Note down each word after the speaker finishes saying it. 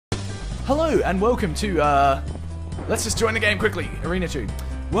Hello and welcome to, let's just join the game quickly, Arena 2.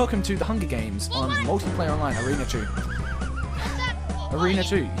 Welcome to the Hunger Games on Multiplayer Online, Arena 2. Arena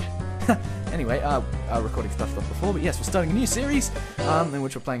 2. Anyway, recording stuff before, but yes, we're starting a new series, in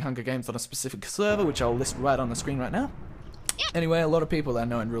which we're playing Hunger Games on a specific server, which I'll list right on the screen right now. Anyway, a lot of people that I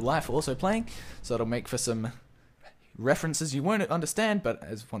know in real life are also playing, so it'll make for some references you won't understand, but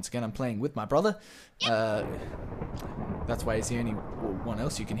as once again I'm playing with my brother, that's why he's the only one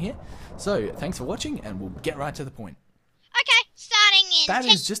else you can hear. So thanks for watching, and we'll get right to the point. Okay, starting in That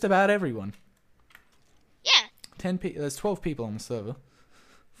is just about everyone. Yeah. There's 12 people on the server.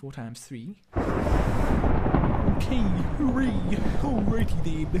 4 times 3. Okay, hooray! Alrighty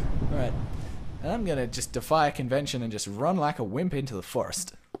then. Alright, and I'm gonna just defy convention and just run like a wimp into the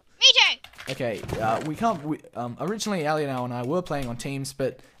forest. Me too. Okay, we can't. Originally, Aleyals and I were playing on teams,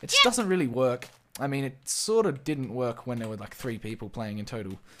 but it just doesn't really work. I mean, it sort of didn't work when there were like 3 people playing in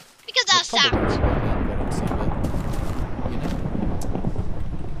total. Because I sucked. You know,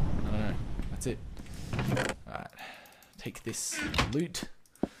 I don't know. That's it. Alright, take this loot,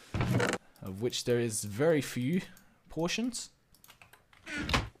 of which there is very few portions.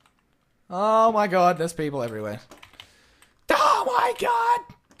 Oh my god, there's people everywhere. Oh my god!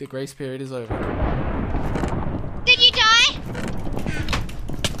 The grace period is over. Did you die?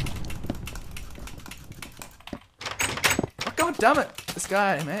 Oh god damn it! This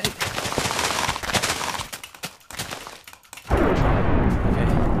guy, man. Okay.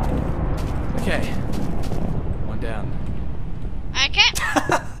 Okay. One down. Okay.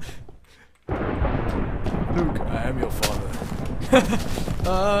 Luke, I am your father.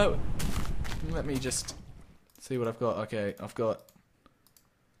 Let me just see what I've got. Okay, I've got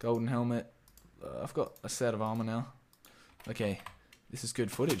golden helmet. I've got a set of armor now. Okay, this is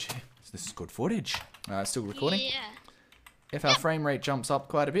good footage. This is good footage. Still recording? Yeah. If our frame rate jumps up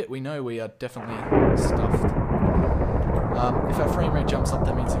quite a bit, we know we are definitely stuffed. If our frame rate jumps up,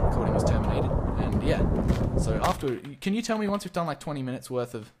 that means the recording is terminated. And yeah, so after, can you tell me once we've done like 20 minutes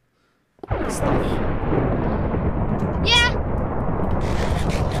worth of stuff? Yeah.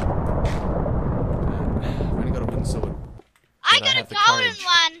 I've only got a wooden sword. I got a golden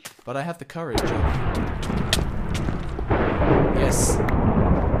one. But I have the courage. Yes.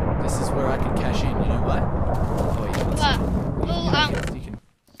 This is where I can cash in, you know why? Oh, yeah. What? Well, You can.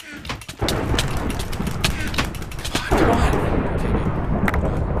 Come on! Okay, good.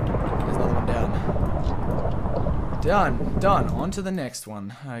 There's another one down. Done. On to the next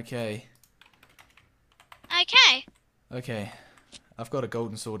one. Okay. Okay. Okay. I've got a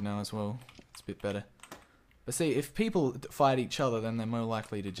golden sword now as well. It's a bit better. But see, if people fight each other, then they're more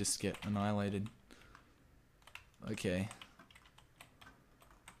likely to just get annihilated. Okay.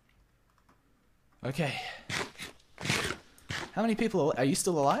 Okay. How many people are you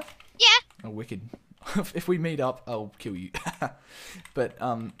still alive? Yeah. Oh, wicked. If we meet up, I'll kill you. But,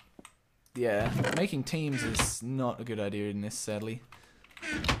 yeah, making teams is not a good idea in this, sadly.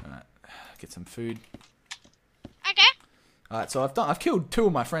 Alright, get some food. Okay. Alright, so I've killed 2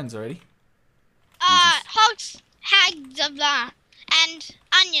 of my friends already. Hogs, hags, blah, and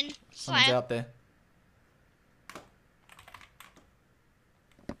onion. Someone's Slayer. out there.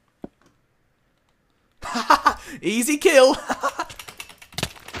 Easy kill!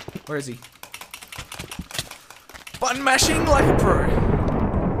 Where is he? Button mashing like a pro.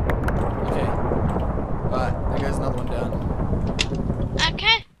 Okay. Alright, there goes another one down.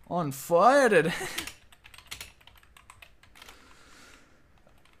 Okay. On fire today.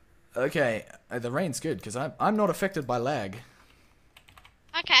 Okay, the rain's good because I'm not affected by lag.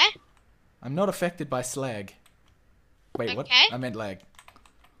 Okay. I'm not affected by slag. Wait, what? Okay. I meant lag.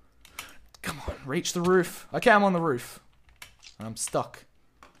 Come on, reach the roof. Okay, I'm on the roof. And I'm stuck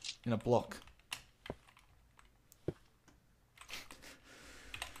in a block.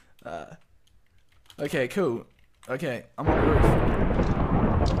 Okay, cool. Okay, I'm on the roof.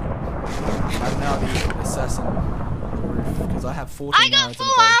 I'm now the assassin on the roof because I have 14 I got arrows full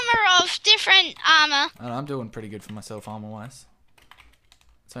in a bow. armor of different armor. And I'm doing pretty good for myself armor-wise.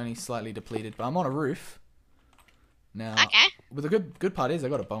 It's only slightly depleted, but I'm on a roof. Now, Okay. but the good part is I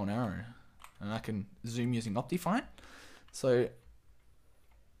got a bow and arrow. And I can zoom using Optifine. So,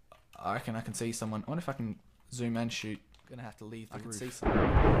 I reckon I can see someone. I wonder if I can zoom and shoot. I'm gonna have to leave the roof. I can see someone.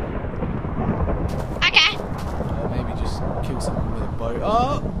 Okay. Maybe just kill someone with a bow.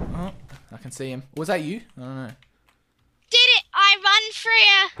 Oh! I can see him. Was that you? I don't know. Did it? I run through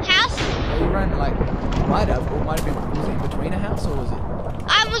a house. Yeah, you ran like, might have, or might have been, was it in between a house or was it?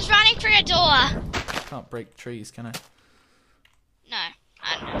 I was running through a door. Can't break trees, can I? No,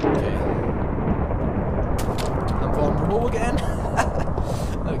 I don't know. Okay. I'm vulnerable again.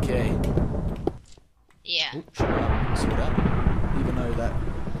 Okay. Oh, shit, I saw that. Even though that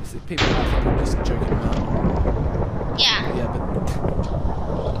people might think I'm just joking around. Yeah. Yeah, but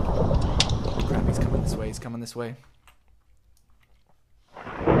crap, he's coming this way. He's coming this way. He's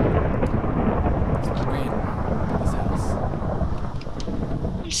hungry in this house.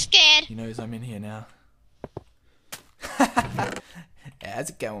 I'm scared. He knows I'm in here now. How's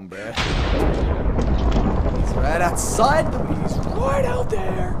it going, bro? He's right outside. He's right out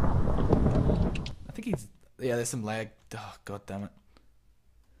there. I think he's... Yeah, there's some lag. Oh, god damn it.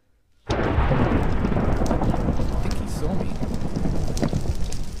 I think he saw me.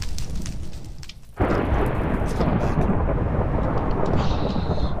 He's coming back.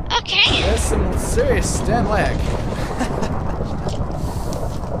 Okay. There's some serious damn lag.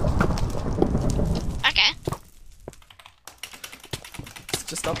 Okay. It's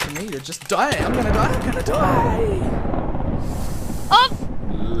just up to me to just die. I'm gonna die. I'm gonna die. Oh,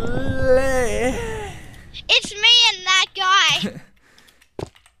 it's me and that guy.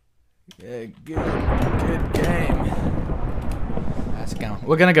 Yeah, good game. How's it going?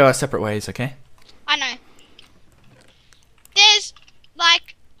 We're gonna go our separate ways, okay? I know. There's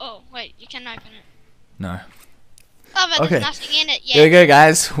like, oh wait, you can open it. No. Oh, but Okay. there's nothing in it yet. Here we go,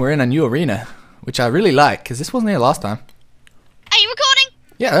 guys. We're in a new arena, which I really like, because this wasn't here last time. Are you recording?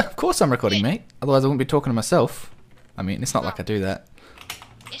 Yeah, of course I'm recording, mate. Otherwise I wouldn't be talking to myself. I mean, it's not like I do that.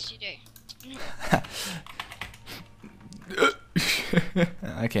 Yes, you do.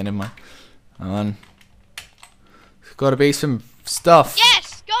 Okay, never mind. On. There's gotta be some stuff.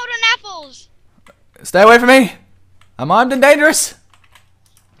 Yes, golden apples. Stay away from me! I'm armed and dangerous!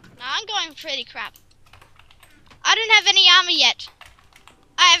 No, I'm going pretty crap. I don't have any armor yet.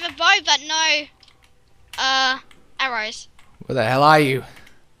 I have a bow, but no, arrows. Where the hell are you?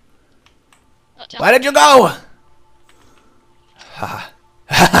 Not tell- Where did you go?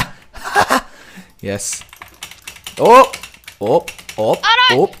 Yes. Oh! Oh! Oh! Oh,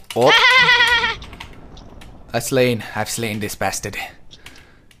 no. Oh! Oh! I've slain this bastard. No.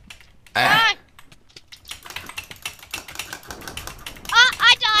 Oh,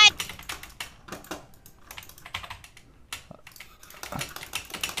 I died.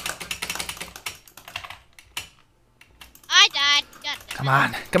 I died. Come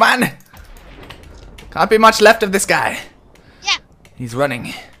on! Come on! Can't be much left of this guy. Yeah. He's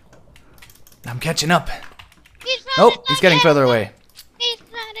running. I'm catching up. He's running Oh, he's like getting hell. further away. He's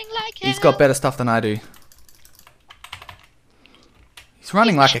running like He's hell. got better stuff than I do. He's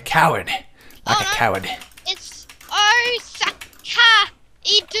running like a coward. Like Oh, a no. coward. It's Osaka.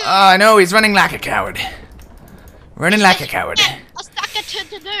 Idu. Oh, I know, he's running like a coward. Running like a coward. Osaka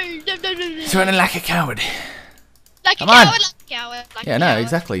to He's running like a coward. Like Come a on. coward, like a coward, like Yeah, a no, coward.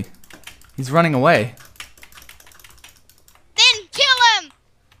 exactly. He's running away. Then kill him.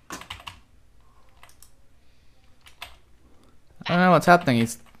 I don't know what's happening.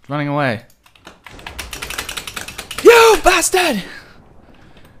 He's running away. You bastard!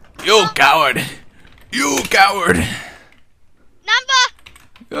 You coward! You coward!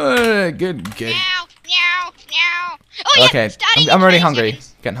 Number. Good. Meow, meow, meow. Oh yeah. Okay, starting I'm in already 20 hungry.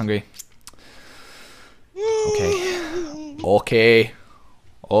 seconds. Getting hungry. Okay.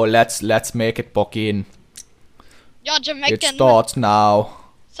 Oh, let's make it in. You're Jamaican. It starts now.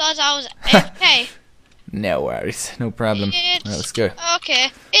 So I was AFK. No worries, no problem. It's Right, let's go.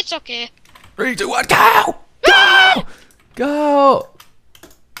 okay. It's okay. 3, 2, 1, go! Go! Go!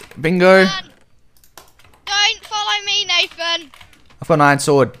 Bingo! Don't follow me, Nathan. I've got an iron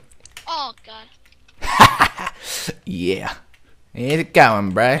sword. Oh god. Yeah. Here's it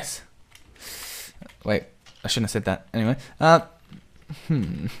going, Bryce. Wait, I shouldn't have said that. Anyway,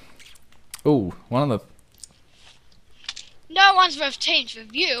 Ooh, one of the... No one's with teams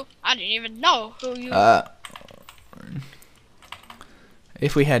with you. I didn't even know who you.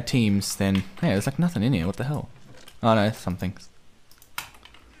 If we had teams, then... Hey, there's like nothing in here. What the hell? Oh, no, some things.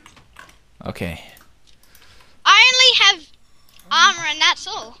 Okay. I only have armor and that's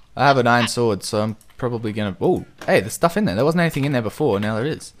all. I have an iron sword, so I'm probably gonna... Oh, hey, there's stuff in there. There wasn't anything in there before, now there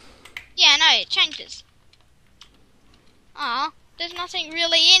is. Yeah, no, it changes. Aw, there's nothing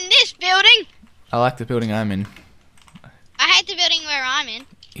really in this building. I like the building I'm in. I hate the building where I'm in.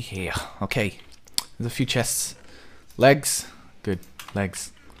 Yeah, okay. There's a few chests. Legs. Good,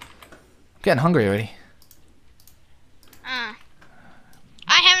 legs. I'm getting hungry already. I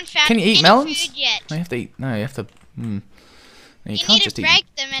haven't found Can you eat any melons? food yet. No, you have to eat... No, you have to... No, you You can't need just to eat...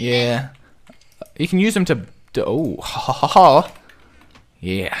 break them and then... Yeah. You can use them to... Oh, ha ha ha ha.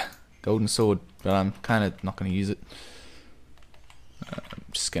 Yeah. Golden sword, but I'm kind of not going to use it. I'm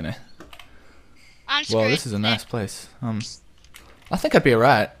just going to... I'm screwed. Well, this is a nice place. I think I'd be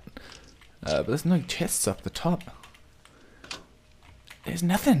alright. But there's no chests up the top. There's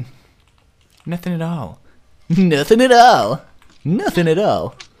nothing. Nothing at all. Nothing at all. Nothing at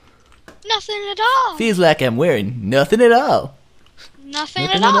all. Nothing at all. Feels like I'm wearing nothing at all. Nothing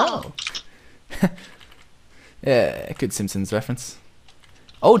at all. Yeah, good Simpsons reference.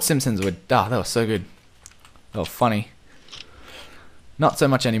 Old Simpsons were, that was so good. They were funny. Not so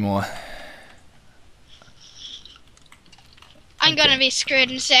much anymore. I'm gonna be screwed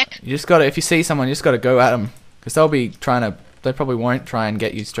in a sec. You just gotta, if you see someone, you just gotta go at them. Because they'll be trying to, they probably won't try and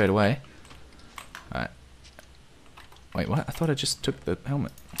get you straight away. Alright. Wait, what? I thought I just took the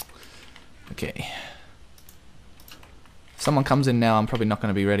helmet. Okay. If someone comes in now, I'm probably not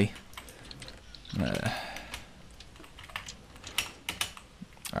gonna be ready. Alright.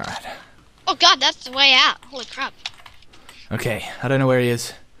 Oh god, that's the way out. Holy crap. Okay, I don't know where he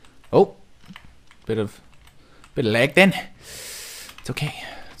is. Oh, bit of lag then. It's okay.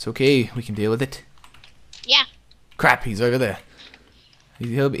 It's okay. We can deal with it. Yeah. Crap, he's over there.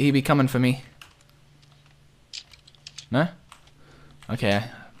 He'll be coming for me. No? Okay.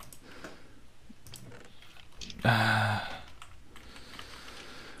 God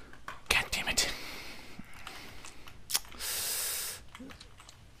damn it.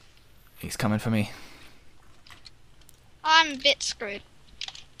 He's coming for me. I'm a bit screwed.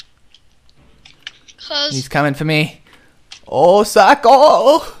 Cause He's coming for me.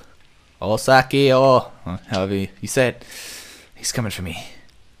 Osako! Osaki, or however you say it. He's coming for me.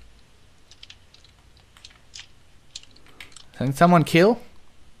 Can someone kill?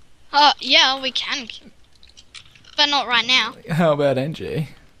 yeah, we can. But not right now. How about NJ?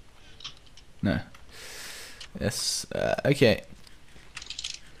 No. Yes, okay.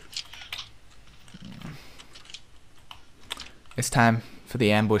 It's time for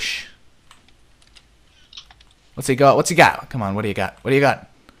the ambush. What's he got? What's he got? Come on, what do you got? What do you got?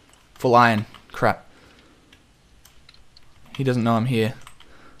 Full iron. Crap. He doesn't know I'm here.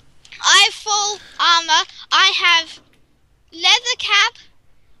 I have full armor. I have leather cap,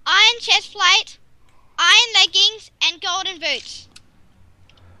 iron chest plate, iron leggings, and golden boots.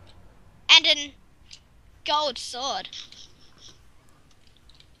 And a gold sword.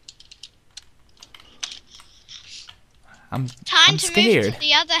 I'm Time to scared. move to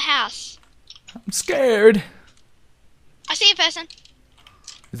the other house. I'm scared. I see a person.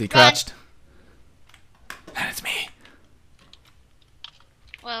 Is he crouched? That's me.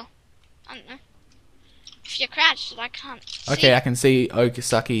 Well, I don't know. If you're crouched, I can't see. Okay, I can see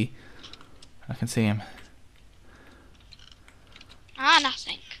Okasaki. I can see him. Ah,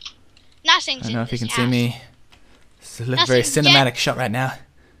 nothing. Nothing's I don't in know if you this can see house. me. It's a very Nothing cinematic shot right now.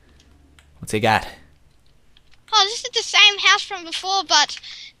 What's he got? Oh, this is the same house from before, but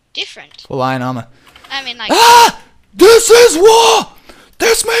different. Full iron armor. I mean, like... Ah! This is war!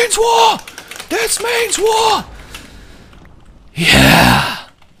 This means war! This means war! Yeah!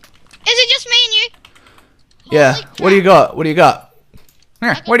 Is it just me and you? Yeah. Holy What do you got? What do you got?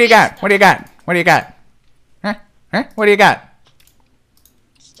 Huh, got what do you got? What do you got? What do you got? Huh? Huh? What do you got?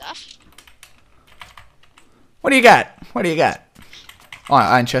 Stuff. What do you got? What do you got? Oh,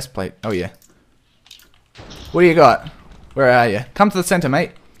 iron chest plate. Oh, yeah. What do you got? Where are you? Come to the center,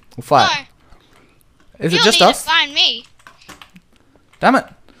 mate. We'll fight. No, Is it you'll just need us? to find me. Damn it.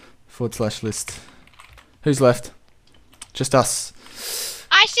 /list. Who's left? Just us.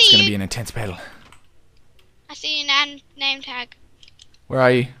 I It's see going to be you. an intense battle. I see your name tag. Where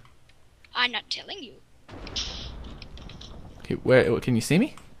are you? I'm not telling you. Okay, where? Can you see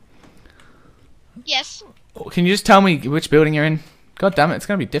me? Yes. Oh, can you just tell me which building you're in? God damn it, it's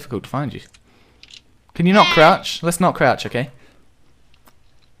going to be difficult to find you. Can you not crouch? Let's not crouch, okay?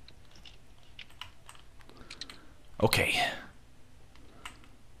 Okay.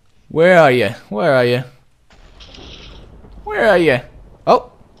 Where are you? Where are you? Where are you?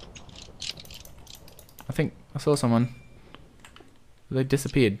 Oh! I think I saw someone. They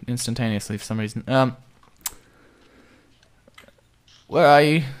disappeared instantaneously for some reason. Where are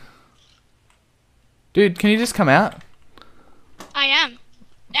you? Dude, can you just come out? I am.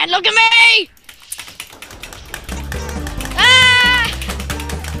 And look at me! Ah!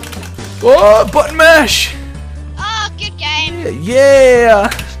 Oh, button mash! Oh, good game. Yeah!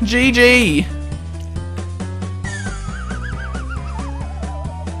 GG!